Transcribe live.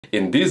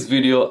In this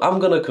video, I'm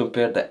gonna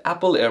compare the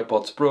Apple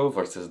Airpods Pro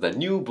versus the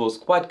new Bose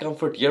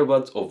QuietComfort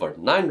Earbuds over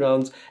 9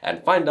 rounds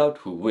and find out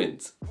who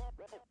wins.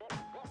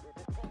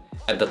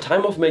 At the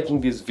time of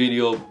making this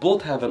video,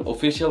 both have an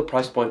official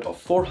price point of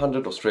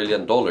 400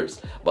 Australian dollars,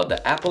 but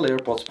the Apple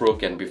Airpods Pro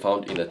can be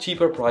found in a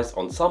cheaper price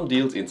on some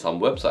deals in some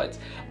websites.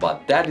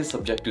 But that is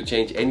subject to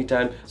change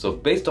anytime, so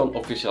based on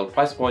official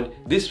price point,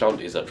 this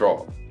round is a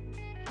draw.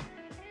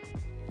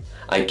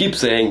 I keep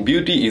saying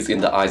beauty is in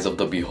the eyes of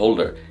the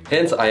beholder,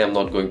 hence I am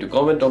not going to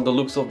comment on the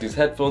looks of these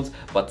headphones,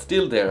 but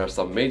still there are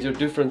some major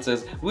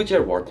differences which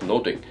are worth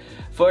noting.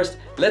 First,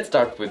 let's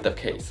start with the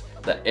case.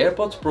 The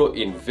AirPods Pro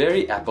in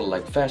very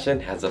Apple-like fashion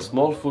has a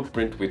small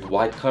footprint with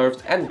wide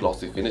curves and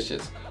glossy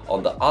finishes.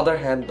 On the other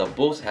hand, the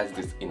Bose has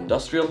this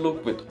industrial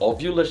look with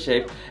ovular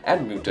shape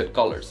and muted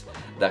colors.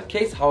 The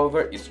case,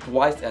 however, is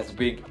twice as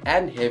big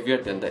and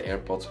heavier than the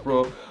AirPods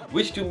Pro,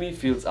 which to me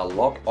feels a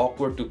lot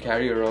awkward to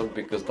carry around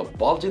because the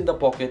bulge in the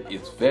pocket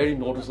is very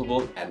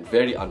noticeable and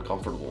very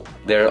uncomfortable.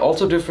 There are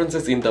also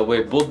differences in the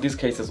way both these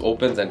cases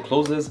opens and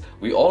closes.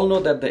 We all know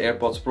that the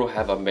AirPods Pro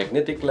have a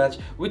magnetic latch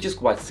which is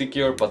quite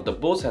secure, but the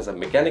Bose has a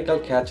mechanical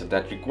catch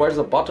that requires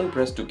a button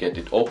press to get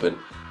it open.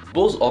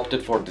 Bose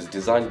opted for this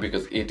design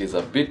because it is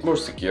a bit more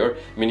secure,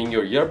 meaning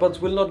your earbuds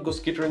will not go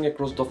skittering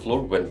across the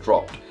floor when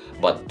dropped.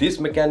 But this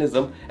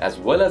mechanism, as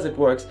well as it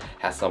works,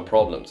 has some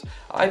problems.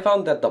 I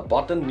found that the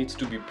button needs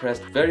to be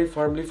pressed very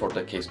firmly for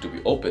the case to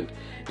be opened.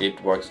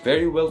 It works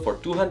very well for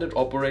two-handed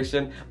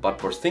operation, but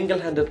for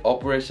single-handed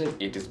operation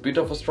it is a bit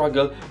of a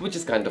struggle, which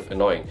is kind of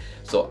annoying.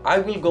 So I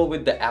will go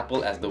with the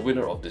Apple as the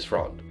winner of this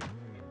round.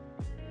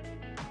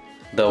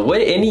 The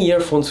way any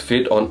earphones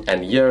fit on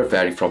an ear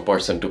vary from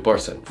person to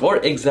person. For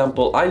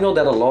example, I know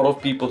that a lot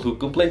of people who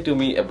complain to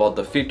me about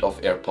the fit of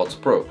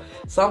AirPods Pro.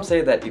 Some say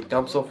that it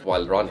comes off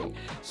while running.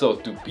 So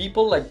to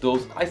people like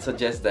those, I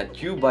suggest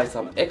that you buy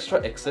some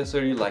extra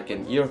accessory like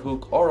an ear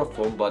hook or a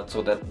foam bud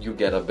so that you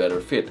get a better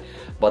fit.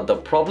 But the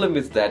problem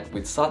is that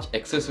with such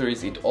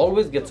accessories, it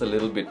always gets a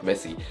little bit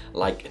messy.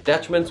 Like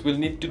attachments will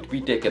need to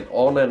be taken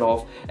on and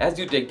off as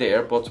you take the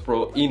AirPods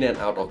Pro in and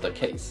out of the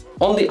case.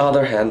 On the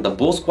other hand, the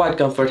Bose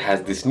QuietComfort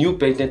has this new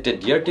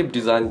patented ear tip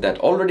design that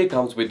already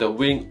comes with a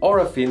wing or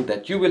a fin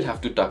that you will have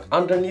to tuck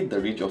underneath the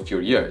ridge of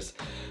your ears.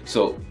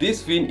 So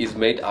this fin is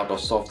made out of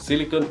soft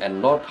silicone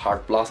and not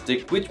hard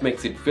plastic, which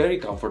makes it very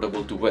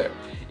comfortable to wear.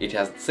 It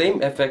has the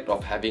same effect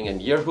of having an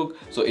ear hook,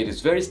 so it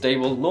is very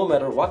stable no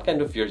matter what kind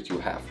of ears you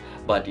have.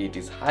 But it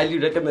is highly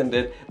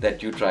recommended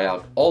that you try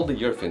out all the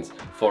ear fins.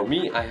 For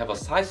me, I have a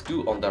size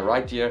 2 on the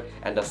right ear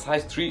and a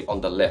size 3 on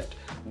the left.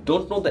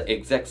 Don't know the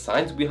exact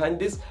science behind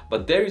this,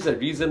 but there is a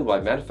reason why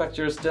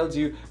manufacturers tells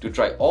you to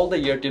try all the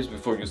ear tips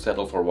before you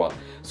settle for one.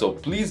 So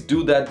please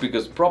do that,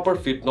 because proper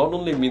fit not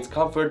only means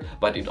comfort,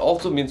 but it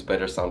also means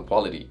better sound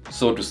quality.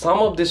 So to sum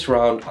up this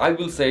round, I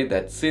will say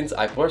that since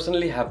I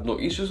personally have no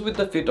issues with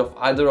the fit of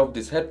either of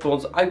these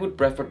headphones, I would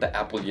prefer the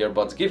Apple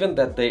earbuds, given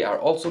that they are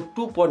also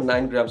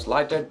 2.9 grams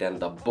lighter than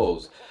the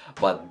Bose.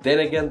 But then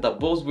again, the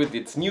Bose with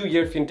its new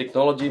ear fin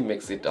technology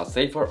makes it a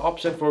safer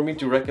option for me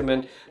to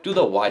recommend to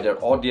the wider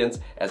audience,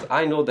 as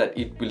I know that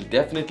it will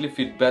definitely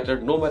fit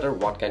better no matter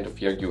what kind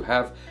of ear you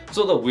have.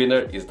 So the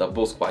winner is the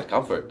Bose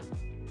QuietComfort.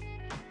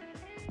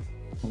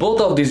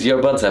 Both of these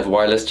earbuds have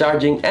wireless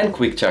charging and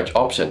quick charge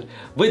option.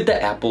 With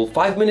the Apple,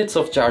 5 minutes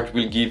of charge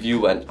will give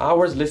you an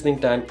hour's listening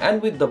time,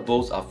 and with the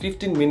Bose, a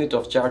 15 minutes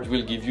of charge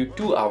will give you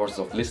 2 hours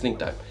of listening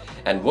time.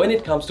 And when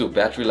it comes to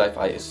battery life,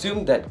 I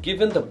assume that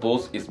given the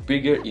Bose is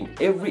bigger in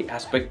every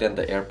aspect than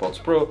the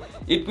AirPods Pro,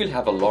 it will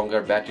have a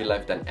longer battery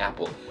life than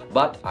Apple.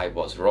 But I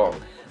was wrong.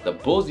 The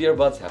Bose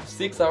earbuds have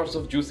 6 hours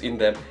of juice in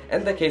them,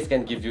 and the case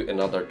can give you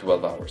another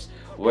 12 hours.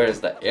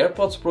 Whereas the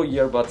AirPods Pro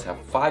earbuds have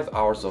 5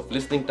 hours of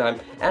listening time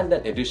and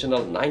an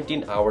additional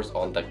 19 hours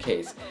on the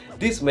case.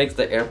 This makes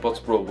the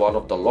AirPods Pro one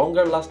of the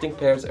longer lasting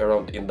pairs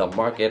around in the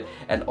market,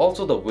 and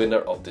also the winner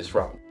of this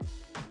round.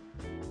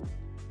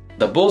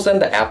 The Bose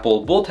and the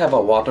Apple both have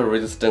a water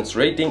resistance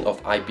rating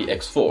of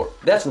IPX4.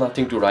 That's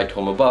nothing to write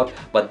home about,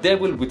 but they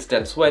will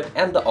withstand sweat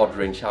and the odd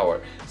rain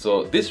shower.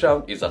 So this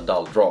round is a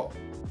dull draw.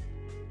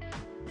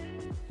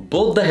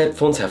 Both the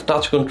headphones have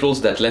touch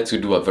controls that lets you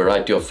do a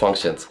variety of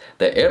functions.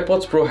 The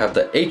AirPods Pro have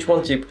the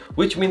H1 chip,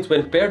 which means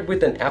when paired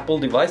with an Apple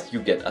device, you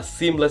get a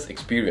seamless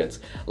experience.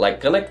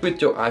 Like connect with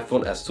your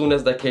iPhone as soon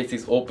as the case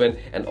is open,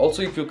 and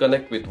also if you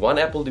connect with one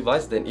Apple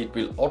device, then it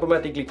will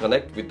automatically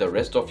connect with the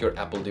rest of your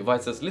Apple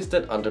devices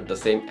listed under the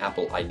same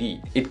Apple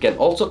ID. It can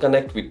also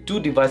connect with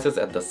 2 devices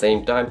at the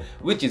same time,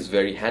 which is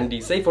very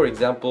handy. Say for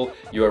example,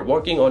 you are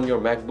working on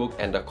your MacBook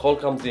and a call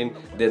comes in,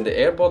 then the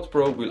AirPods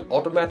Pro will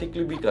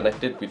automatically be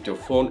connected with your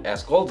phone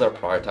as calls are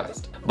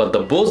prioritized. But the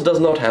Bose does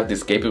not have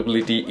this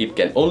capability. It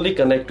can only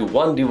connect to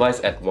one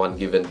device at one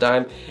given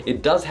time.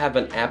 It does have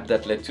an app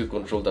that lets you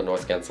control the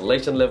noise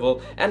cancellation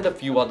level and a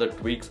few other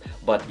tweaks,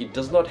 but it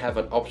does not have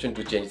an option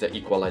to change the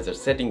equalizer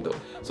setting though.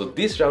 So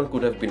this round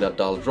could have been a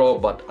dull draw,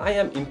 but I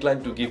am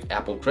inclined to give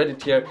Apple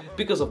credit here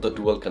because of the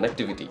dual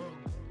connectivity.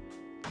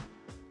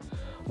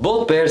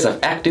 Both pairs have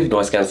active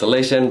noise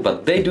cancellation,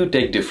 but they do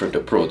take different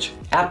approach.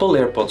 Apple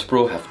AirPods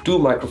Pro have 2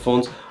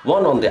 microphones,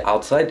 one on the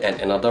outside and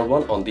another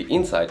one on the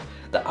inside.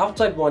 The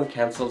outside one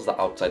cancels the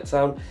outside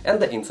sound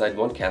and the inside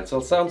one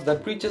cancels sounds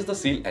that breaches the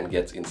seal and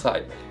gets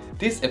inside.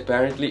 This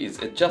apparently is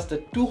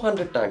adjusted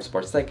 200 times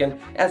per second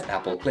as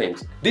Apple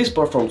claims. This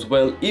performs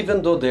well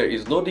even though there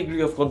is no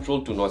degree of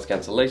control to noise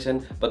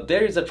cancellation, but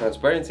there is a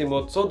transparency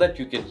mode so that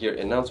you can hear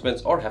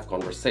announcements or have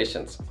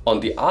conversations. On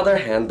the other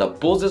hand, the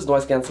Bose's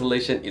noise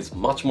cancellation is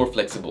much more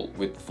flexible.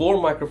 With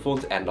 4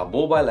 microphones and a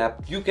mobile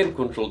app, you can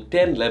control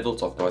 10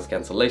 levels of noise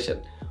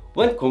cancellation.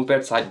 When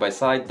compared side by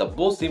side, the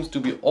Bose seems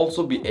to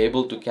also be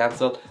able to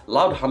cancel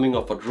loud humming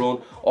of a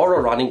drone or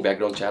a running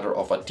background chatter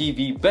of a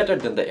TV better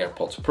than the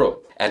AirPods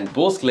Pro. And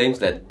Bose claims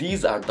that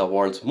these are the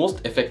world's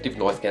most effective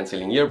noise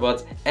cancelling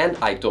earbuds, and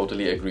I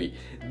totally agree.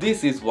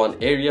 This is one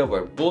area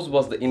where Bose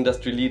was the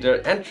industry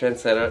leader and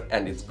trendsetter,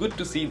 and it's good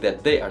to see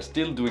that they are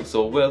still doing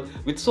so well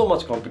with so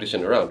much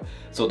competition around.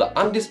 So the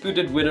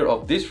undisputed winner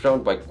of this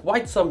round by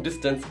quite some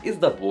distance is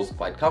the Bose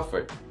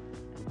QuietComfort.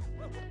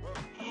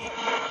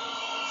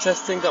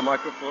 Testing the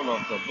microphone of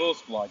the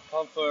Bose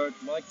QuietComfort.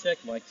 Mic check,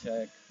 mic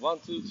check. 1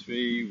 2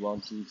 3,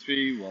 1 2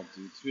 3, 1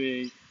 2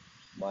 3.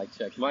 Mic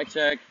check, mic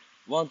check.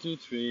 1 2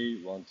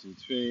 3, 1 2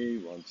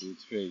 3, 1 2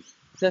 3.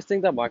 Testing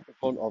the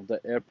microphone of the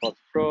AirPods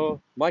Pro.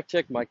 Mic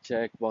check, mic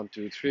check. 1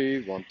 2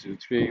 3, 1 2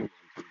 3, 1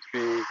 2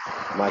 3.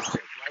 Mic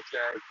check, mic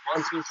check.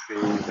 1 2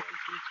 3, 1 2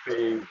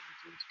 3, 1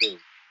 2 3.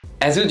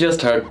 As you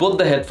just heard, both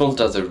the headphones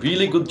does a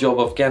really good job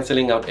of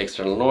cancelling out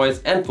external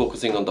noise and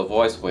focusing on the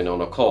voice when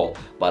on a call.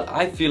 But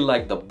I feel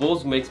like the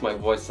Bose makes my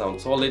voice sound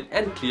solid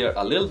and clear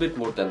a little bit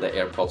more than the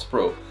AirPods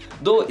Pro.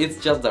 Though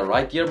it's just the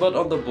right earbud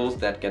on the Bose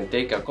that can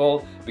take a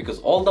call because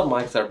all the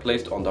mics are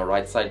placed on the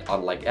right side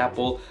unlike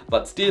Apple,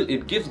 but still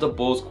it gives the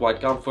Bose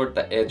QuietComfort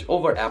the edge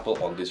over Apple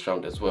on this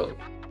round as well.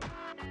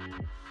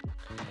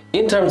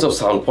 In terms of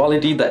sound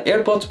quality, the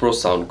AirPods Pro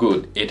sound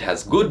good. It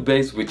has good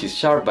bass which is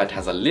sharp but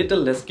has a little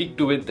less kick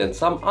to it than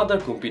some other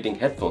competing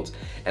headphones,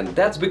 and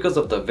that's because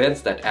of the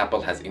vents that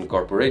Apple has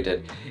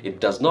incorporated.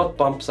 It does not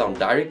pump sound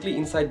directly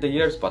inside the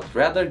ears but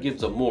rather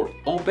gives a more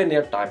open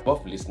air type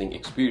of listening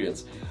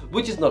experience,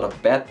 which is not a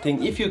bad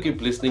thing if you keep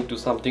listening to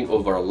something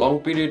over a long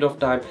period of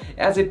time,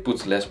 as it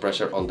puts less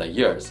pressure on the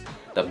ears.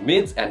 The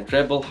mids and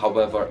treble,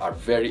 however, are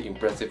very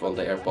impressive on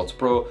the AirPods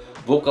Pro.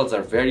 Vocals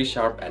are very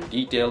sharp and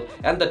detailed,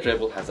 and the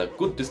treble has a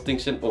good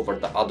distinction over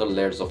the other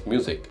layers of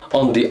music.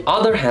 On the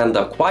other hand,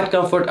 the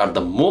QuietComfort are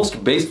the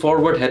most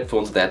bass-forward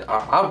headphones that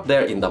are out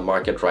there in the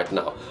market right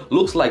now.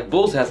 Looks like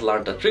Bose has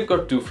learned a trick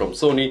or two from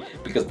Sony,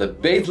 because the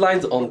bass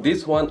lines on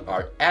this one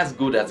are as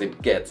good as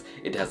it gets.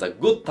 It has a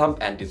good thump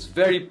and is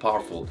very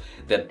powerful.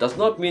 That does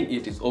not mean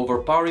it is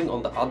overpowering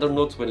on the other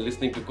notes when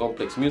listening to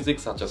complex music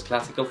such as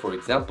classical, for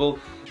example.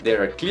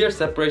 There are clear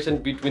separation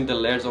between the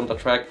layers on the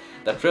track,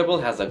 the treble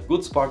has a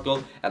good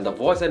sparkle, and the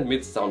voice and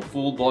mids sound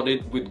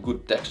full-bodied with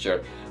good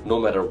texture. No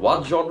matter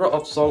what genre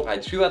of song I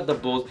threw at the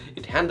Bose,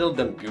 it handled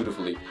them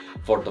beautifully.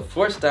 For the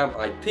first time,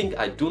 I think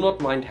I do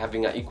not mind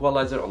having an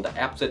equalizer on the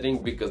app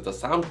setting because the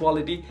sound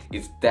quality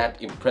is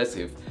that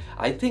impressive.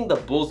 I think the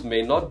Bose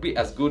may not be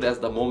as good as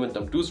the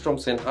Momentum 2s from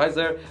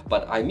Sennheiser,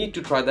 but I need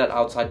to try that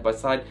out side by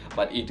side,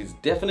 but it is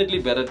definitely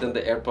better than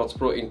the AirPods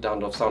Pro in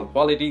terms of sound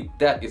quality,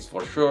 that is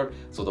for sure.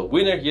 So the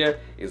winner here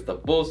is the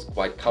Bose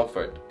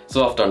QuietComfort.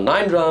 So after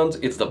 9 rounds,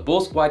 it's the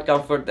Bose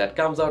QuietComfort that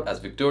comes out as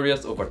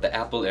victorious over the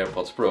Apple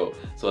AirPods Pro.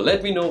 So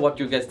let me know what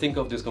you guys think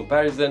of this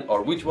comparison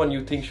or which one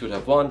you think should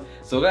have won.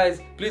 So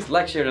guys, please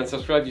like, share and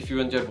subscribe if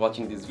you enjoyed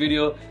watching this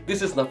video.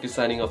 This is Nafi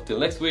signing off till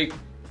next week.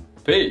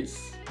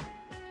 Peace!